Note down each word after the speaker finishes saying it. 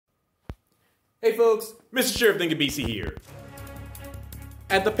Hey folks, Mr. Sheriff Din-Gabisi here.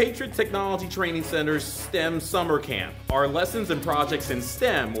 At the Patriots Technology Training Center's STEM Summer Camp, our lessons and projects in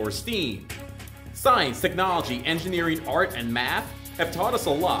STEM or STEAM, science, technology, engineering, art, and math have taught us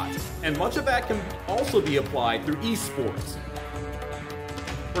a lot, and much of that can also be applied through esports.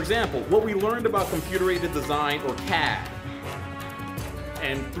 For example, what we learned about computer-aided design or CAD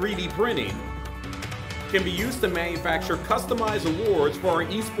and 3D printing can be used to manufacture customized awards for our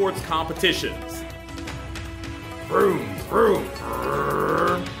esports competitions. Vroom, vroom,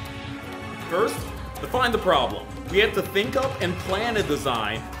 vroom. First, define the problem. We have to think up and plan a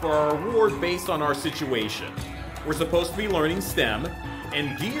design for our award based on our situation. We're supposed to be learning STEM,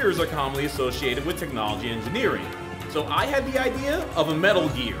 and gears are commonly associated with technology and engineering. So I had the idea of a metal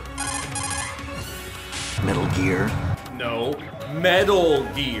gear. Metal Gear? No, Metal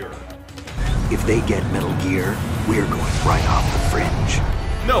Gear. If they get Metal Gear, we're going right off the fringe.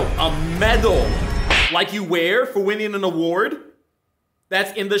 No, a medal. Like you wear for winning an award?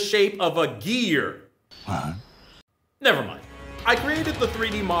 That's in the shape of a gear. Huh? Never mind. I created the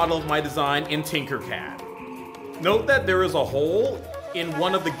 3D model of my design in TinkerCAD. Note that there is a hole in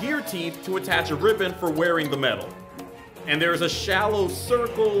one of the gear teeth to attach a ribbon for wearing the medal. And there is a shallow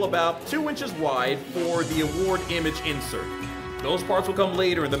circle about 2 inches wide for the award image insert. Those parts will come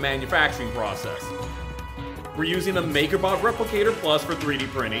later in the manufacturing process. We're using a MakerBot Replicator Plus for 3D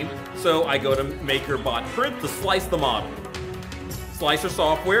printing, so I go to MakerBot Print to slice the model. Slicer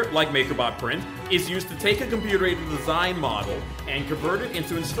software, like MakerBot Print, is used to take a computer-aided design model and convert it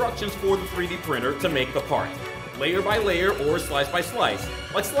into instructions for the 3D printer to make the part, layer by layer or slice by slice,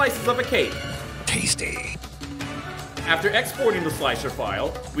 like slices of a cake. Tasty. After exporting the slicer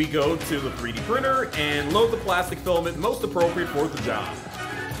file, we go to the 3D printer and load the plastic filament most appropriate for the job.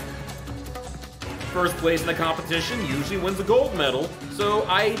 First place in the competition usually wins a gold medal, so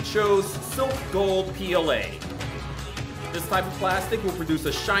I chose Silk Gold PLA. This type of plastic will produce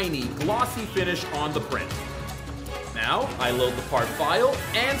a shiny, glossy finish on the print. Now, I load the part file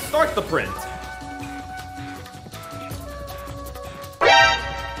and start the print.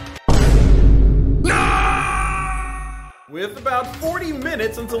 With about 40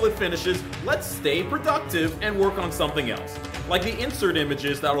 minutes until it finishes, let's stay productive and work on something else, like the insert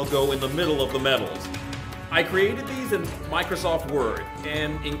images that will go in the middle of the medals. I created these in Microsoft Word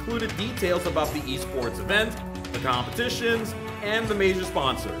and included details about the esports event, the competitions, and the major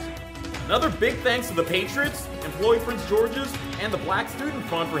sponsors. Another big thanks to the Patriots, Employee Prince George's, and the Black Student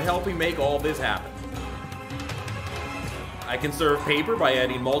Fund for helping make all this happen. I conserve paper by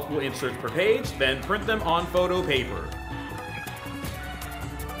adding multiple inserts per page, then print them on photo paper.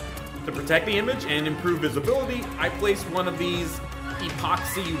 To protect the image and improve visibility, I placed one of these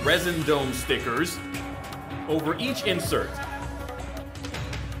epoxy resin dome stickers over each insert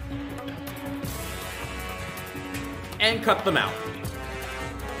and cut them out.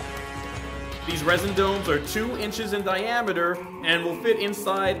 These resin domes are 2 inches in diameter and will fit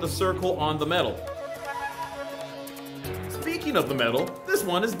inside the circle on the metal. Speaking of the metal, this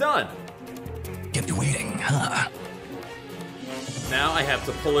one is done. Kept you waiting, huh? Now I have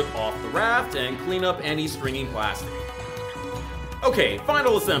to pull it off the raft and clean up any stringing plastic. Okay,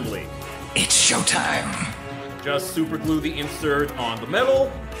 final assembly. It's showtime. Just super glue the insert on the metal.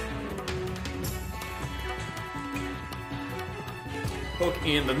 Hook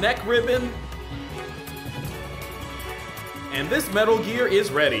in the neck ribbon. And this metal gear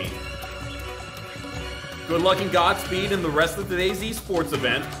is ready. Good luck and Godspeed in the rest of today's esports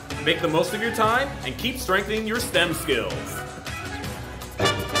event. Make the most of your time and keep strengthening your STEM skills.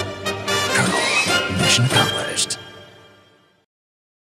 Mission accomplished.